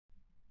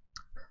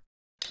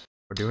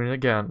We're doing it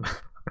again.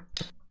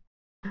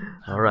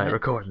 Alright,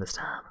 recording this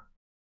time.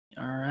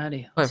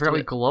 Alrighty. Oh, I forgot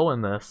we glow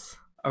in this.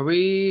 Are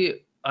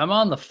we... I'm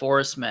on the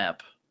forest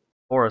map.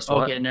 Forest,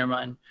 what? Okay, never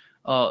mind.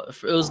 Oh,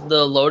 it was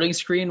the loading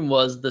screen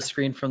was the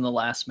screen from the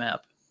last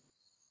map.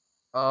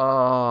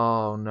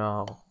 Oh,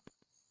 no.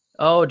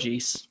 Oh,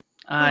 jeez.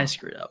 I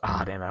screwed up.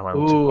 Ah, damn it, I went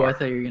too Ooh, far. I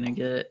thought you were going to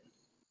get it.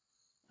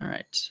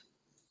 Alright.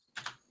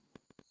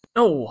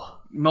 No!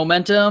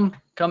 Momentum.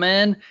 Come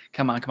in.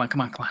 Come on, come on,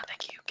 come on, come on.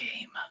 Thank you,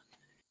 game.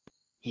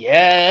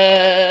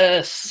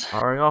 Yes!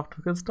 Already off to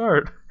a good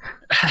start.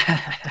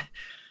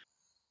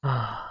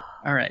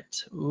 Alright.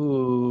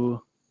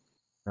 Ooh.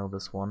 Know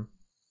this one.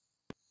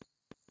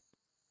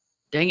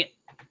 Dang it.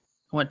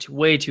 I went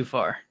way too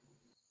far.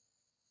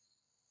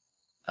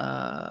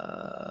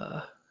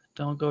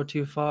 Don't go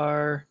too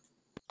far.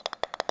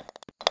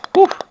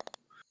 Whew.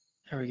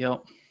 There we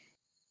go.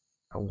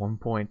 At 1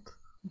 point.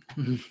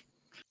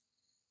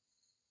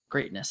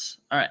 Greatness.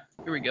 All right,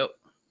 here we go.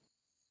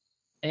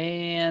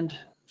 And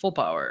full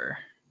power.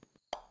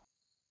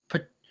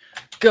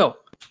 Go.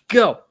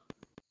 Go.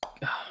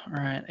 All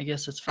right, I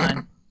guess it's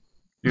fine.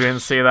 You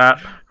didn't see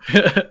that?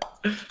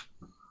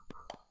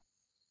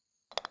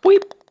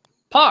 Weep.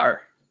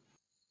 Par.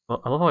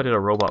 Well, I love how I did a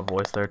robot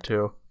voice there,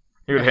 too.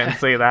 You didn't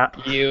see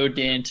that? You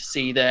didn't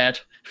see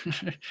that.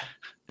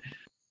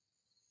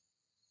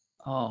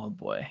 Oh,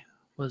 boy.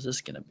 What is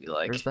this going to be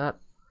like? Where's that?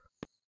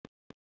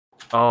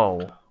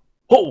 Oh.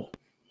 Oh!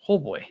 Oh,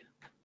 boy.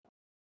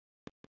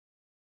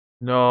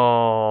 No.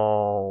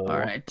 All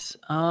right.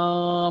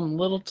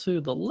 Little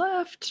to the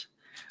left.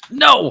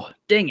 No!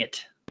 Dang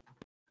it.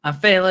 I'm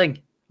failing.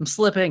 I'm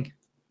slipping.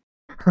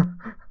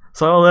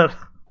 So that.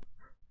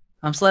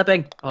 I'm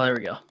slipping. Oh, there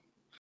we go.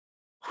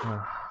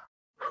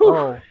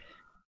 Oh.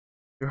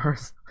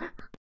 Yours.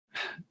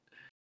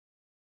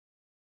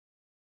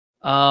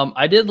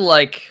 I did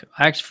like,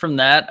 actually from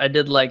that, I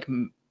did like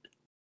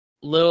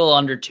little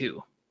under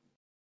 2.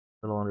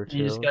 A little under 2.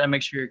 You just gotta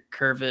make sure you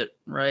curve it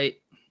right.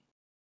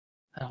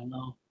 I don't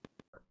know.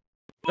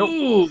 Nope.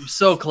 Ooh,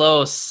 so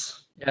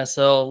close. Yeah,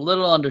 so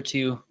little under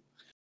 2.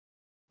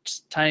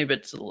 Just tiny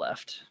bit to the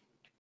left.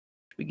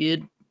 We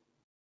good?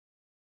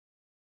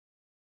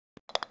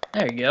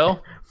 There you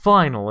go.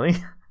 Finally.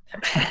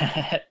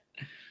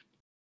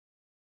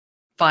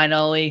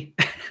 Finally.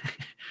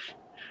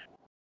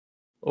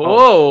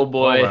 Oh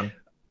boy. Well,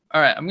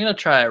 All right, I'm gonna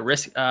try a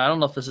risk. I don't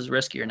know if this is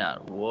risky or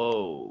not.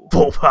 Whoa.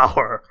 full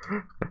power.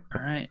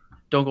 All right,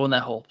 don't go in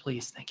that hole,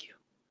 please. Thank you.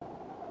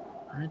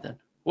 All right then.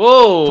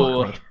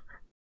 Whoa.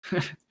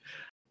 All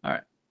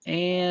right,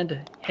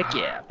 and heck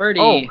yeah, birdie.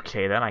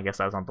 Okay, then I guess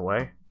that was on the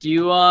way. Do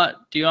you want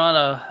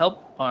to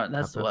help? Oh,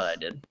 that's Got what this. I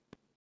did.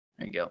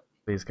 There you go.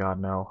 Please, God,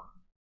 no.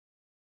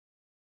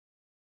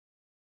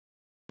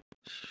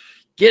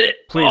 Get it.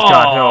 Please,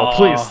 God, no.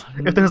 Please,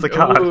 if there's a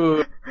God.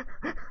 Ooh.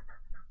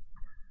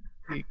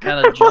 You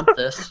kind of jumped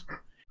this.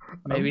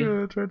 Maybe. I'm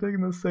gonna try taking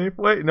this safe.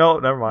 Wait, no,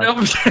 never mind.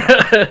 Nope.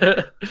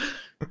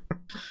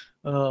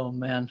 Oh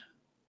man.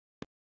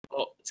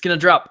 Oh, it's gonna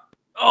drop.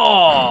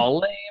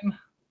 Oh, lame.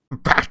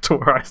 Back to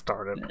where I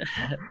started.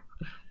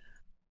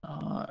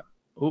 For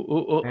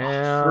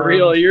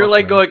real, you're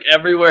like going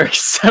everywhere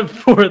except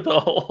for the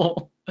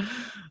hole.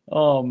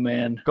 Oh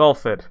man.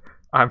 Golf it.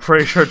 I'm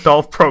pretty sure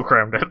Dolph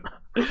programmed it.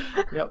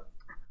 Yep.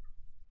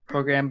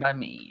 Programmed by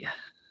me.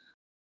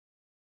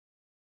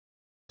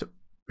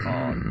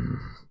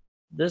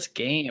 This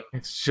game.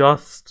 It's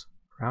just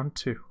round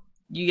 2.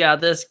 You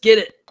got this. Get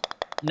it.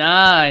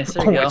 Nice.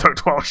 There you Only go. took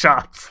 12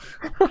 shots.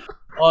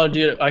 Oh,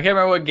 dude, I can't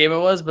remember what game it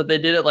was, but they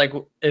did it like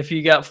if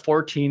you got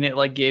 14, it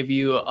like gave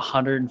you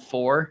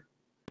 104.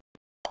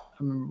 I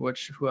remember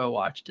who I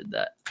watched did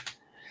that.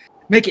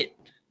 Make it.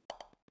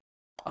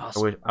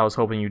 Awesome. I was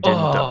hoping you didn't.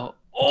 Oh.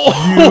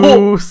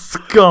 You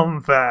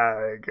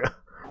scumbag.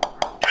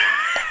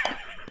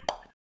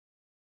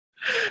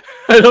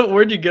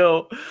 Where'd you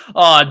go?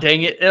 Oh,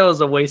 dang it. It was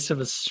a waste of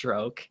a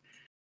stroke.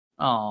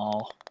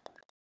 Oh.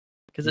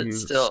 Because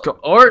it's still...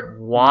 Or,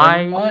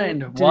 why? Never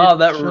mind. Wow,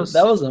 that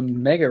was a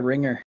mega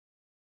ringer.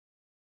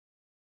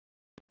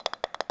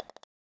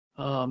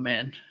 Oh,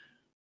 man.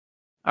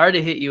 I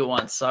already hit you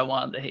once, so I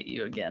wanted to hit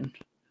you again.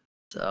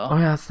 So. Oh,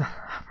 yeah. I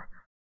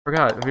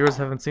forgot. Viewers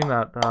haven't seen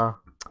that.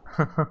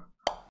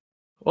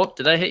 Oh,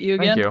 did I hit you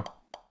again? Thank you.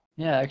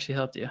 Yeah, I actually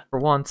helped you. For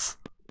once.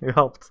 You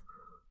helped.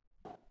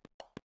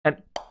 And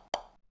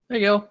there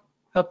you go.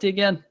 Helped you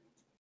again.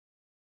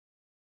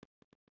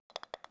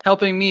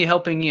 Helping me,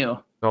 helping you.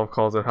 Dolph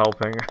calls it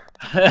helping.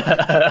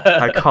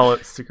 I call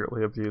it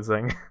secretly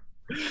abusing.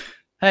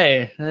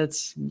 Hey,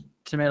 it's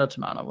tomato,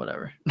 tomato,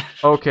 whatever.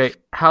 Okay,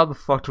 how the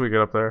fuck do we get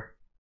up there?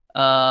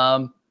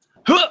 Going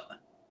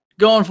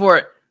for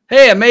it.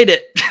 Hey, I made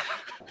it.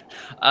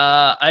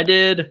 I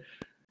did.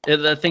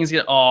 The thing's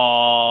gonna.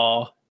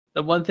 Oh,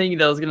 the one thing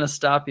that was gonna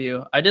stop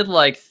you. I did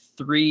like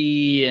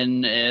 3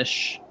 and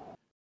ish,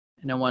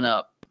 and I went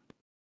up.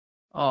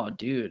 Oh,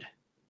 dude,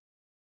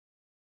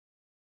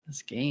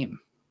 this game.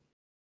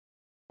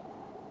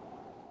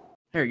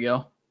 There you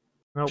go.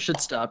 Nope. Should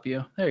stop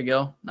you. There you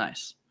go.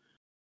 Nice.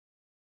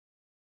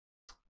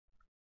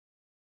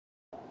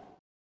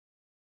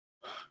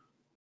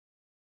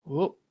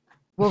 Whoop.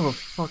 What the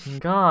fucking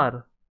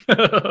god?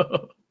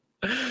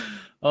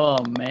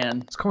 Oh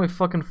man. It's calling me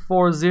fucking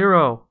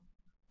 4-0.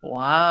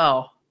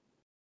 Wow.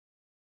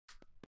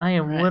 I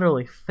am Right.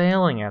 literally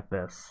failing at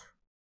this.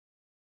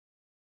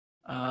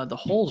 The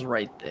hole's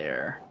right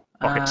there.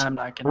 Fuck it. I'm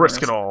not gonna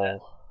Risk it that.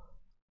 all.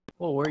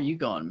 Whoa, where are you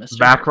going, mister?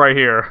 Back right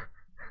here.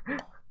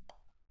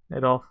 Hey,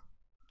 Dolph.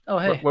 Oh,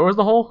 hey. Where was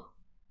the hole?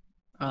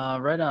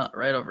 Right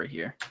over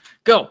here.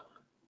 Go.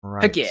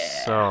 Right. Heck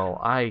yeah. So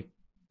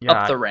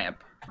Up the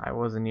ramp. I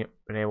wasn't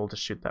been able to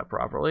shoot that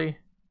properly.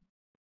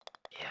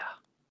 Yeah.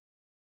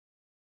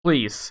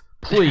 Please,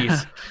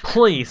 please,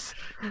 please.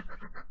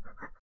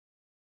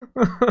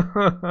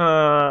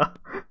 And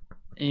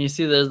you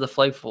see, there's the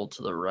flagpole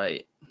to the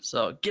right.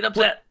 So get up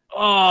that.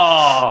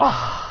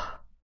 Oh,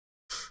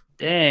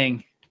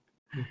 dang.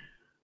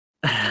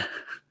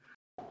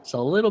 So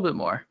a little bit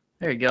more.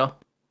 There you go.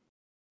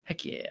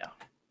 Heck yeah.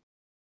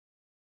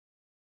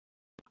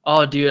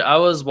 Oh, dude, I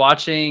was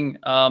watching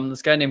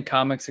this guy named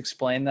Comics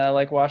Explain that I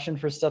like watching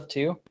for stuff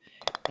too,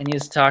 and he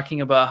was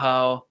talking about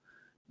how,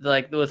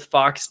 like, with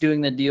Fox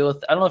doing the deal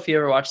with, I don't know if you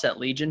ever watched that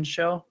Legion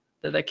show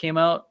that came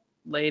out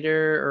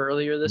later or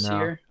earlier this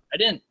year. I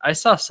didn't. I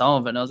saw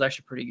some of it, and it was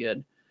actually pretty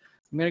good.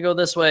 I'm gonna go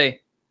this way.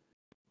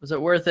 Was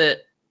it worth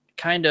it?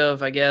 Kind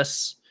of, I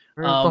guess.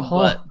 Where's the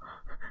hole?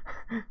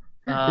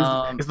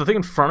 Is the thing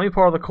in front of me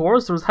part of the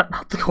course, or is that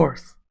not the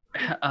course?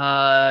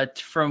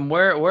 From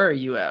where are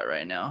you at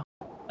right now?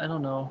 I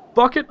don't know.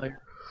 Bucket?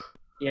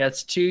 Yeah,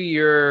 it's to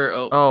your...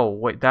 Oh,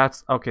 wait,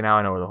 that's... Okay, now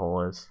I know where the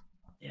hole is.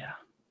 Yeah.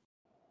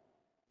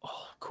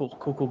 Oh,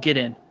 cool. Get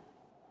in.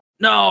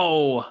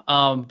 No!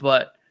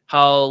 But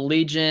how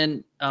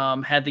Legion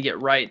had to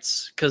get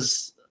rights,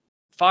 because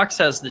Fox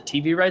has the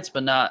TV rights,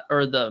 but not...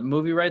 Or the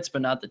movie rights,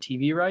 but not the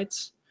TV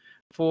rights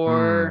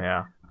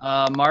for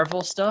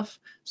Marvel stuff.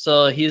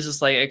 So he's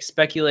just, like,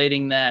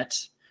 speculating that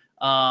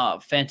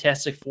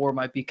Fantastic Four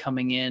might be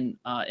coming in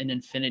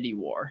Infinity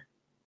War.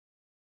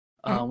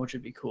 Which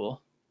would be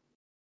cool.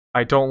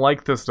 I don't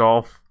like this,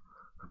 Dolph.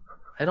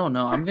 I don't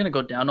know. I'm going to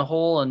go down a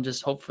hole and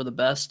just hope for the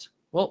best.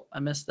 Well,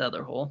 I missed the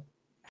other hole.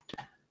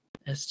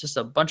 It's just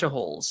a bunch of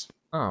holes.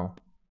 Oh.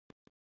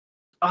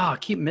 Oh,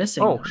 keep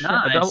missing. Oh, shit.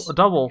 Nice. A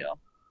double.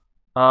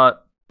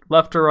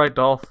 Left or right,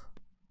 Dolph?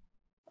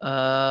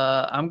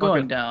 I'm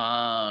going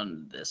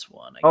down this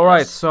one, I guess.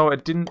 Alright, so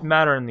it didn't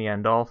matter in the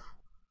end, Dolph.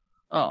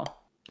 Oh.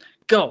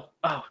 Go.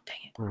 Oh, dang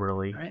it.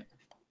 Really?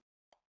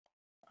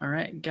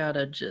 Alright,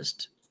 gotta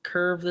just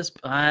curve this,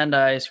 and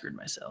I screwed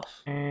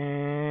myself. And...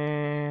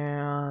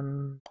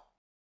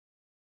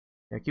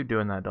 Yeah, keep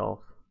doing that,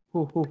 Dolph.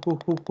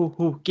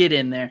 Get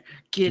in there.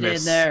 Get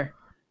in there.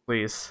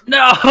 Please.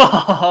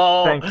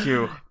 No! Thank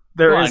you.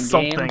 There is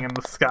something in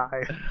the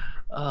sky.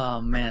 Oh,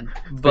 man.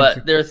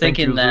 But they're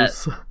thinking that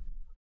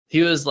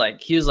he was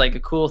like a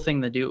cool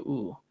thing to do.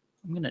 Ooh,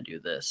 I'm gonna do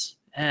this.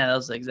 Yeah, that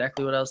was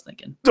exactly what I was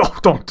thinking.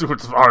 Don't do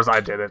it as far as I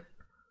did it.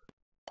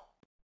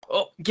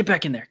 Oh, get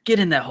back in there. Get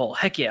in that hole.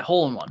 Heck yeah,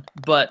 hole in one.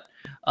 But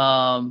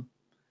when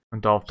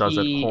Dolph does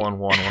it hole in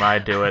one when I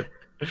do it.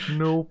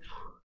 Nope.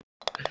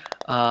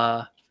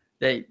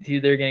 They're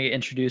gonna get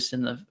introduced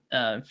in the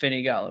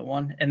Infinity Gauntlet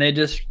one, and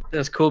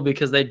that's cool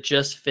because they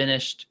just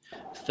finished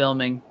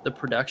filming the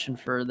production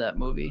for that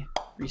movie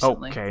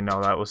recently. Okay,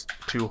 no, that was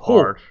too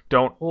hard.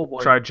 Don't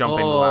try jumping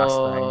the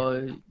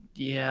last thing.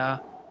 Yeah.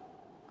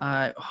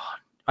 I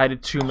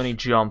did too many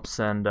jumps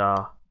and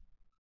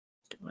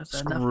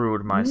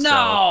screwed myself.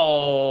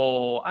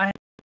 No!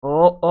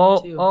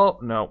 Oh,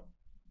 no.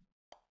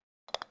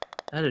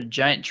 I had a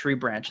giant tree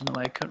branch in the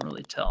way. I couldn't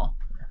really tell.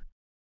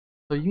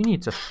 So you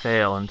need to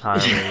fail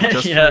entirely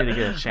just for me to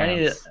get a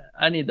chance.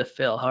 I need to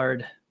fail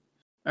hard.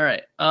 All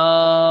right.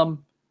 All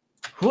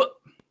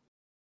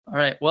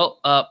right. Well,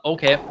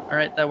 okay. All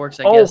right, that works,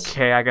 I guess.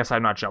 Okay, I guess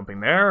I'm not jumping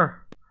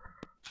there.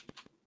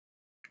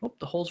 Oh,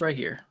 the hole's right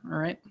here. All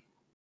right.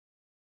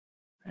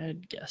 I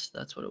guess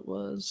that's what it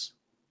was.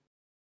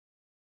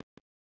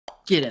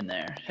 Get in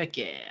there. Heck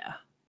yeah.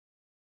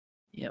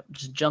 Yep,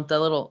 just jump that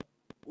little...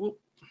 Whoop.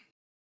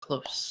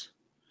 Close.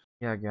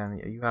 Yeah,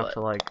 again, you have to,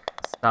 like,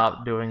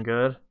 stop doing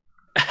good.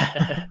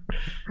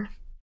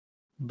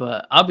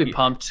 But I'll be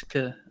pumped.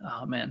 Cause,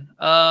 oh, man.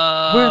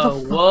 Where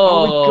the fuck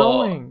are we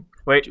going?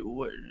 Wait.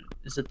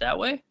 Is it that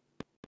way?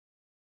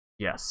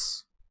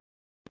 Yes.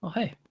 Oh,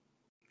 hey.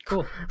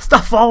 Cool.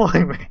 Stop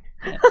following me!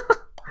 Yeah.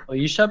 Well,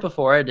 you shot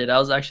before I did. I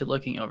was actually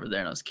looking over there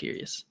and I was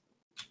curious.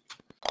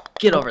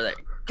 Get over there.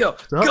 Go.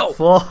 Stop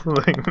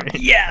following me.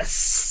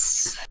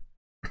 Yes!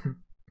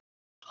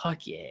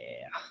 Fuck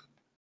yeah.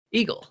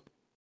 Eagle.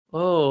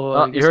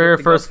 Oh, you heard it here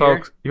first,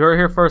 folks. You heard it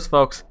here first,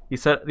 folks. He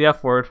said the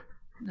F word.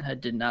 I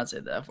did not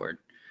say the F word.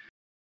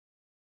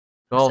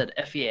 Dolph, I said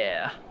F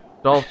yeah.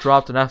 Dolph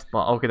dropped an F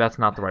bomb. Okay, that's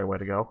not the right way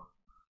to go.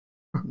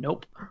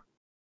 Nope.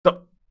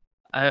 No.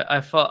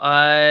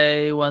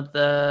 I want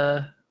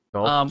the...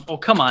 Dolph. Oh,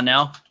 come on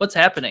now. What's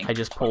happening? I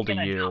just pulled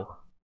a U.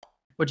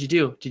 What'd you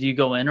do? Did you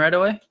go in right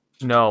away?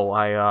 No,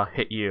 I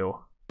hit you.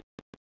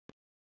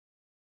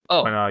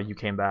 Oh. When you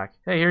came back.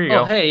 Hey, here you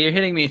go. Oh, hey, you're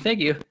hitting me. Thank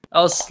you.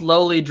 I was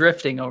slowly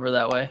drifting over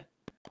that way.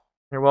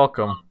 You're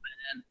welcome.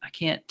 And I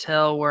can't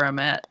tell where I'm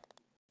at.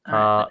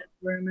 Where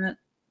I'm at.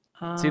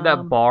 See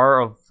that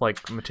bar of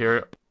like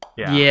material?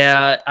 Yeah.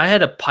 Yeah, I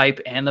had a pipe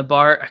and the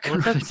bar. I couldn't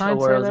What really that tell sign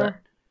where I say was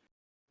there?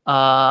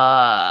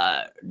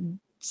 at.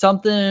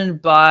 Something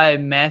by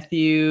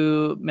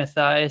Matthew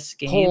Matthias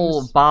Games.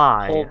 Whole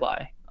by. Whole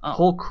by. Oh.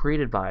 Whole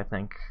created by, I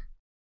think.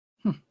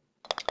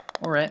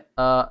 All right.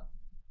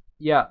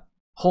 Yeah.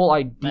 Whole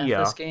idea.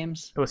 Matthias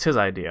Games. It was his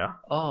idea.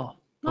 Oh,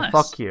 Well, nice.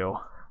 fuck you.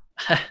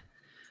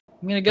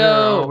 I'm gonna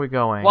go. Where are we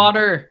going?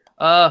 Water.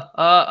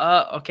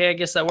 Okay, I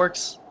guess that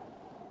works.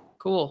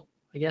 Cool.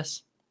 I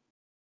guess.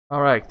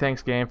 All right.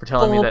 Thanks, game, for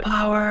telling me that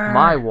power.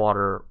 my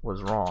water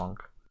was wrong.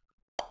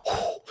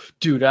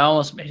 Dude, I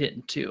almost made it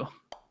in 2.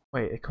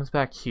 Wait, it comes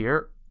back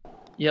here?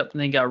 Yep, and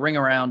then you got a ring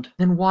around.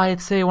 Then why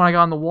it say when I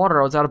got in the water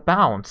I was out of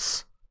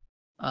bounds?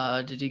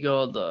 Did you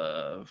go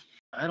the...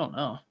 I don't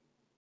know.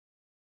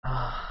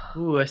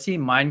 Ooh, I see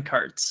mine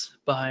carts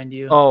behind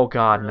you. Oh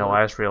god, no,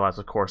 I just realized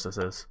what course this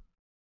is.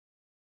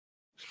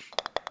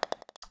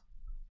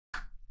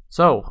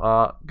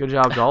 So, good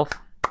job, Dolph.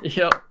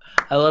 Yep.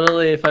 I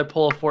literally, if I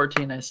pull a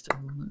 14, I still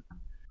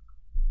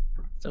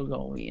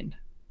go win.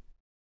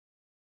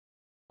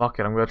 Fuck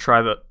it, I'm gonna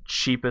try the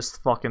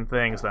cheapest fucking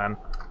things then.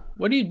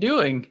 What are you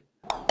doing?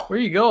 Where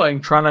are you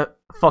going? Trying to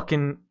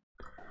fucking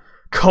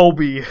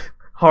Kobe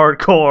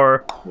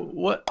hardcore.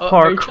 What? Hardcore.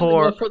 Are you trying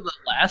to go for the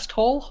last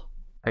hole?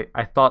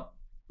 I thought.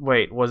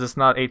 Wait, was this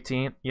not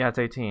 18? Yeah, it's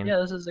 18. Yeah,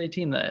 this is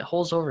 18. The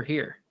hole's over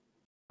here.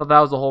 I thought that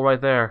was the hole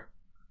right there.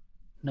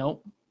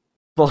 Nope.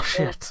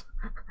 Bullshit.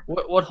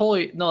 What hole?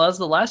 No, that's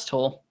the last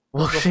hole.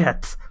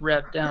 Bullshit.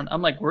 Wrapped down.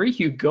 I'm like, where are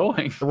you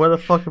going? Where the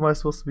fuck am I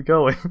supposed to be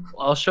going?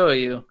 I'll show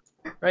you.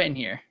 Right in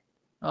here.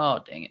 Oh,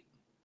 dang it.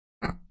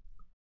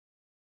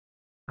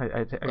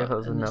 I guess that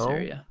was a in this no.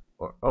 area.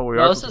 Oh, we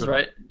No, are. this is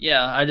right.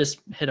 Yeah, I just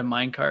hit a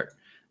minecart.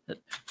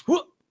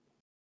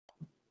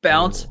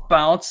 Bounce,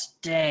 bounce.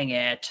 Dang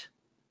it.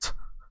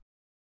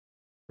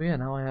 Yeah,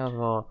 now I have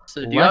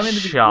So do you want me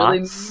to be really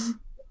mean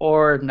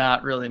or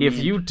not really mean? If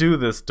you do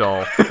this,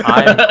 Dolph,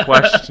 I'm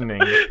questioning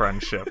the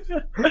friendship.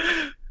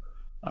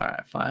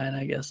 Alright, fine.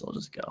 I guess I'll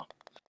just go.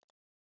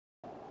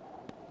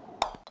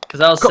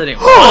 Because I was sitting...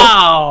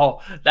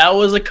 Wow! That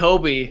was a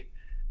Kobe.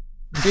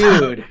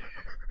 Dude.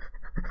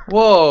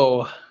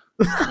 Whoa.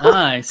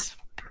 Nice.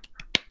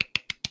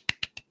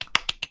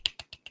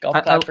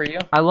 Golf clap for you.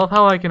 I love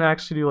how I can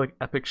actually do like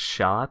epic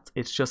shots.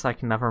 It's just I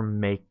can never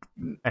make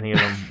any of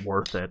them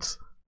worth it.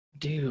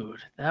 Dude,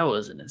 that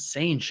was an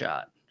insane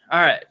shot.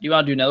 Alright, do you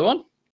want to do another one?